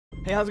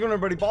Hey, how's it going,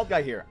 everybody?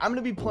 BaldGuy here. I'm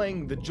going to be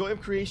playing The Joy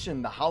of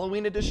Creation, the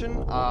Halloween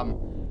edition.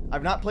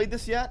 I've not played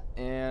this yet,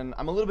 and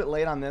I'm a little bit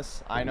late on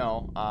this, I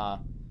know.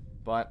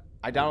 But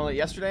I downloaded it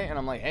yesterday, and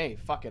I'm like, hey,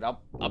 fuck it,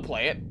 I'll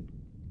play it.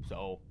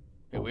 So,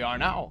 here we are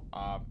now.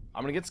 I'm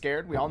going to get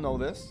scared. We all know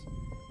this.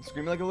 I'm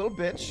screaming like a little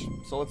bitch,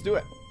 so let's do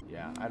it.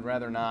 Yeah, I'd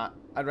rather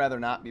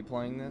not be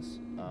playing this.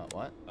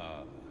 What?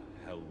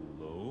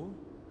 Hello?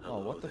 Oh,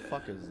 what the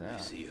fuck is that?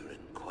 I see you're in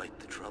quite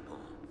the trouble.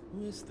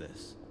 Who is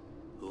this?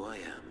 Who I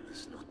am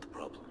is not the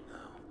problem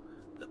now.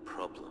 The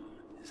problem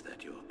is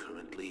that you're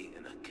currently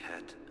in a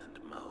cat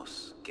and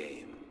mouse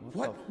game.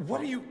 What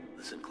are you...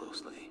 Listen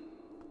closely.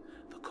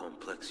 The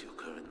complex you're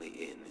currently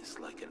in is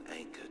like an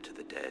anchor to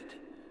the dead.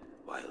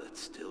 While it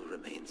still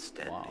remains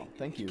standing, wow,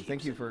 thank you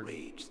for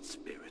enraged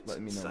spirits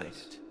letting me know inside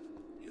this. it.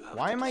 You have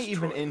Why to am I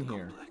even destroy in the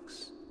here?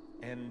 complex.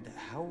 And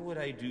how would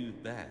I do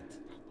that?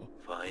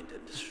 Find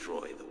and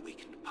destroy the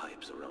weakened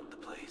pipes around the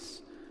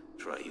place.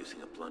 Try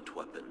using a blunt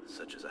weapon,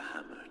 such as a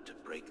hammer, to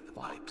break the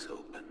pipes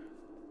open.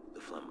 The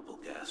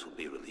flammable gas will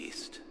be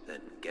released, then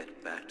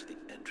get back to the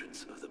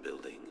entrance of the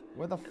building.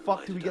 Where the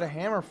fuck do we get a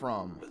hammer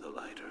from? With a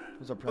lighter.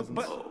 Who's our presence?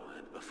 Oh,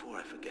 and before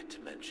I forget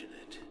to mention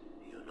it,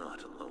 you're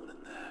not alone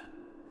in there.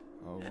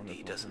 Oh, and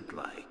he wonderful. doesn't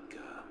like,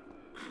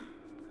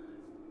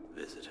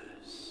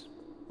 visitors.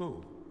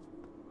 Who?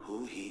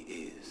 Who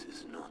he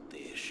is not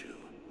the issue.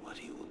 What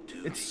he will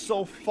do. It's to so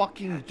you if he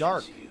fucking catches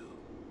dark. You.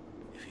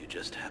 If you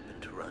just happen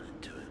to run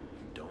into him,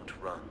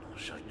 don't run or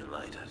shine your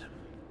light at him.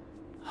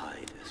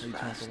 Hide as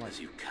fast as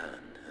you can,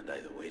 and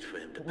either wait for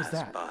him to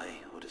pass by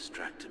or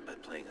distract him by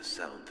playing a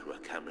sound through a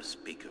camera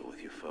speaker with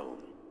your phone.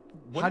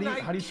 Wouldn't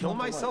I kill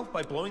myself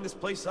by blowing this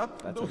place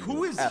up?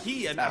 Who is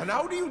he, and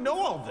how do you know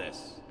all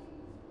this?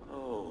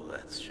 Oh,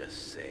 let's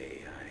just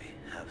say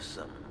I have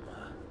some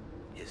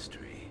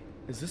history.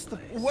 Is this the...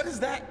 What is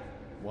that?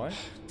 What?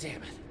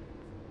 Damn it.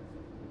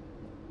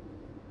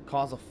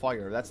 Cause a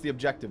fire. That's the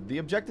objective. The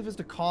objective is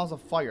to cause a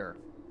fire.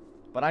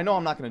 But I know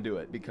I'm not going to do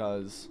it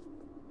because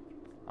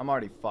I'm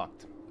already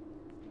fucked.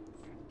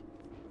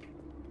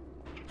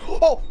 Oh!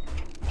 Oh!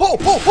 Oh!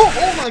 Oh!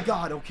 Oh my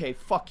god! Okay,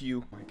 fuck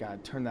you. Oh my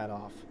god, turn that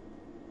off.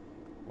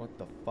 What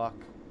the fuck?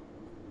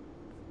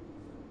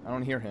 I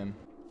don't hear him.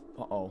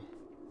 Uh-oh.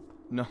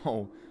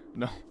 No.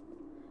 No.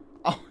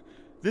 Oh!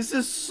 This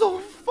is so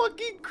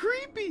fucking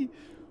creepy!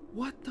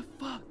 What the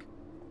fuck?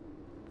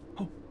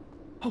 Oh!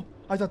 Oh!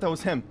 I thought that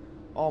was him.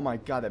 Oh my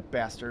god, that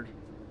bastard.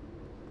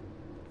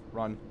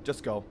 Run.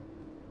 Just go.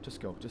 Just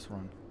go. Just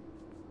run.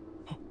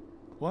 Oh,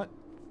 what?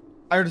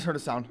 I just heard a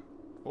sound.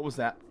 What was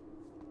that?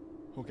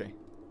 Okay.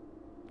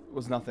 It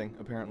was nothing,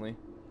 apparently.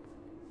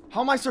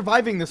 How am I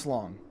surviving this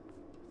long?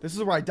 This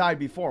is where I died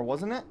before,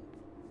 wasn't it?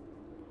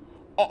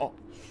 Uh-oh.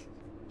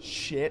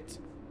 Shit.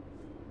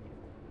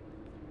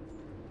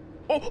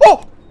 Oh!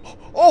 Oh!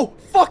 Oh!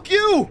 Fuck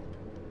you!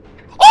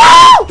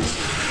 Oh!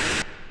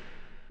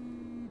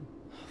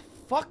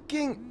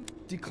 Fucking...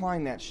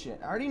 decline that shit.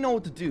 I already know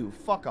what to do.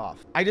 Fuck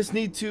off. I just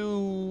need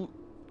to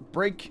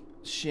break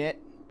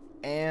shit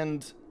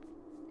and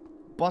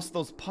bust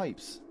those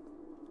pipes.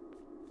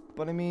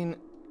 But I mean,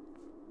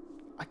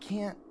 I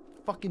can't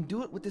fucking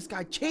do it with this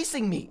guy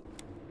chasing me.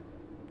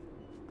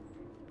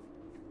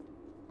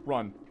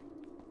 Run.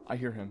 I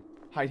hear him.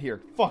 Hide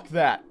here. Fuck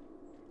that.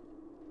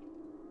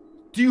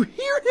 Do you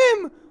hear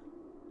him?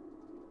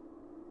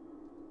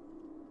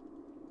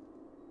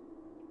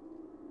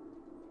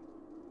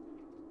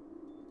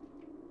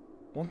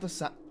 Want the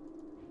sound?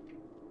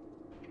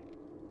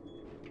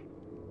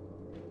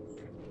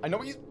 I know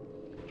he's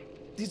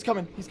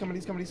coming. He's coming.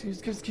 He's coming.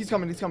 He's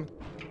coming. He's coming.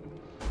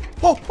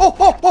 Oh! Oh!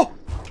 Oh! Oh!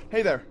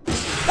 Hey there.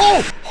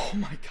 Oh! Oh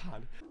my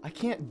god. I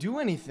can't do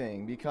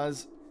anything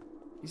because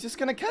he's just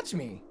gonna catch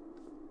me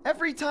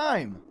every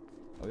time.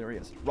 Oh, there he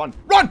is. Run!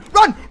 Run!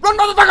 Run! Run,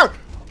 motherfucker!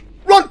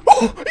 Run!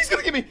 Oh! He's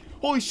gonna get me.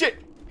 Holy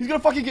shit! He's gonna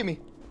fucking get me.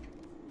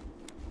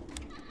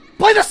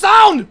 Play the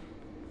sound!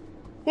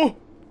 Oh!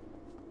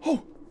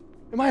 Oh!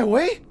 Am I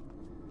away?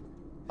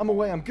 I'm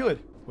away. I'm good.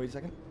 Wait a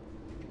second.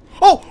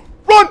 Oh!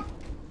 Run!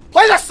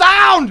 Play the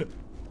sound!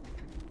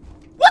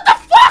 What the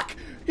fuck?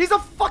 He's a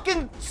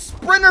fucking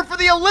sprinter for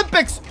the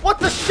Olympics. What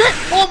the shit?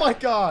 Oh my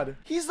god.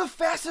 He's the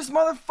fastest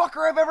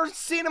motherfucker I've ever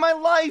seen in my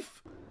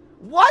life.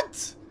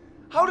 What?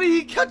 How did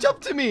he catch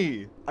up to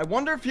me? I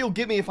wonder if he'll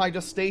get me if I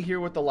just stay here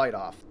with the light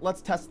off.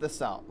 Let's test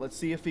this out. Let's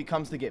see if he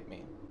comes to get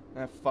me.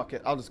 Fuck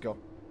it. I'll just go.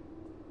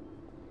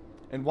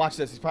 And watch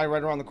this. He's probably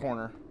right around the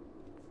corner.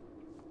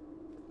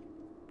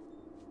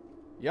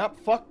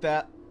 Yep, fuck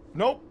that.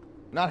 Nope,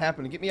 not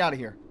happening. Get me out of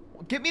here.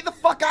 Get me the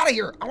fuck out of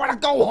here. I want to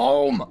go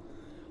home.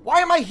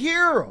 Why am I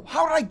here?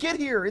 How did I get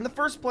here in the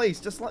first place?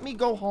 Just let me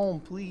go home,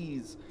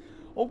 please.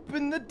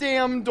 Open the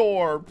damn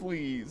door,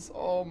 please.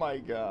 Oh my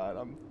god,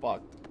 I'm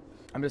fucked.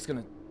 I'm just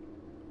gonna...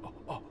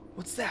 Oh,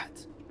 what's that?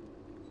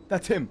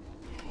 That's him.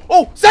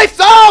 Oh, safe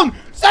zone!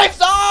 Safe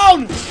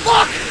zone!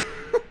 Fuck!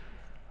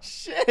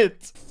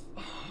 Shit.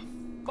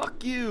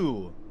 Fuck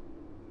you.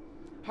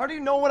 How do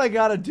you know what I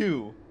gotta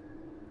do?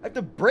 I have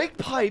to break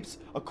pipes,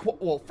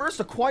 well, first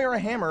acquire a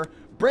hammer,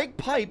 break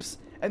pipes,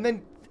 and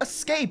then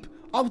escape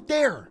out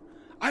there.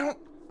 I don't...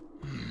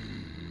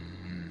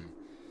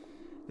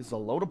 This is a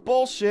load of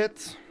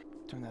bullshit.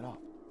 Turn that off.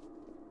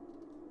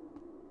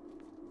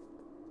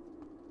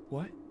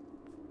 What?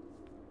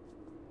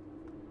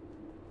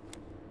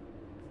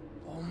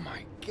 Oh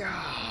my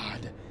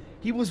god.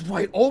 He was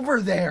right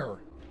over there.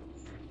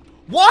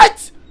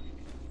 What?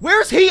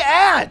 Where's he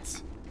at?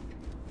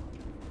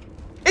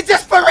 Is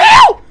this for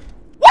real?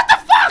 What the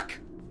fuck?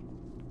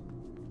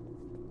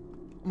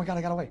 Oh my god,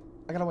 I got away.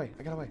 I got away.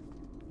 I got away.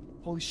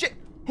 Holy shit.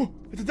 Oh,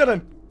 it's a dead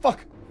end.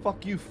 Fuck.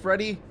 Fuck you,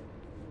 Freddy.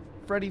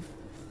 Freddy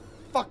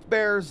Fuck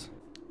Bears.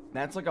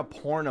 That's like a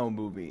porno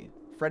movie.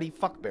 Freddy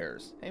Fuck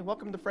Bears. Hey,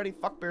 welcome to Freddy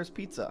Fuck Bears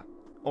Pizza.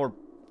 Or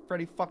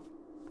Freddy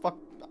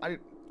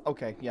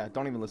Okay, yeah,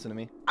 don't even listen to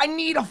me. I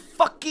need a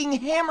fucking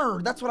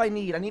hammer. That's what I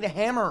need. I need a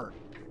hammer.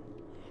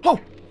 Ho!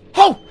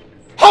 Ho!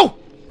 Ho!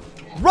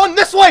 Run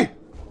this way!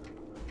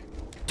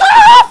 Turn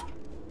it off!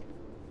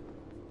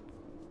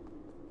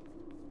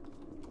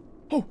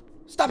 Oh,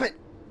 stop it.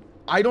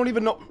 I don't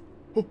even know.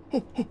 Oh,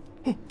 oh, oh,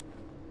 oh.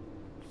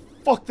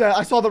 Fuck that.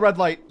 I saw the red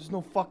light. There's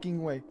no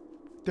fucking way.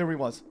 There he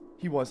was.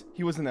 He was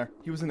in there.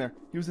 He was in there.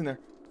 He was in there.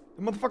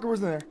 The motherfucker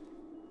was in there.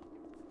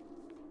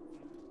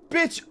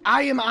 Bitch,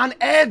 I am on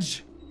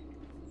edge.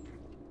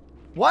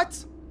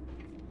 What?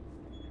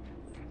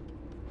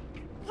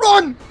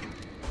 Run!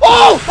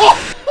 Oh!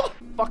 Oh!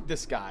 Fuck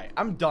this guy.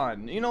 I'm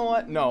done. You know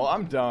what? No,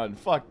 I'm done.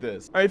 Fuck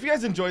this. Alright, if you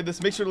guys enjoyed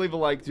this, make sure to leave a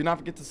like. Do not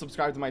forget to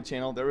subscribe to my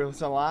channel. That really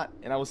helps a lot.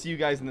 And I will see you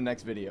guys in the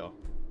next video.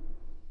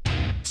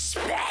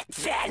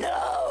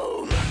 Venom!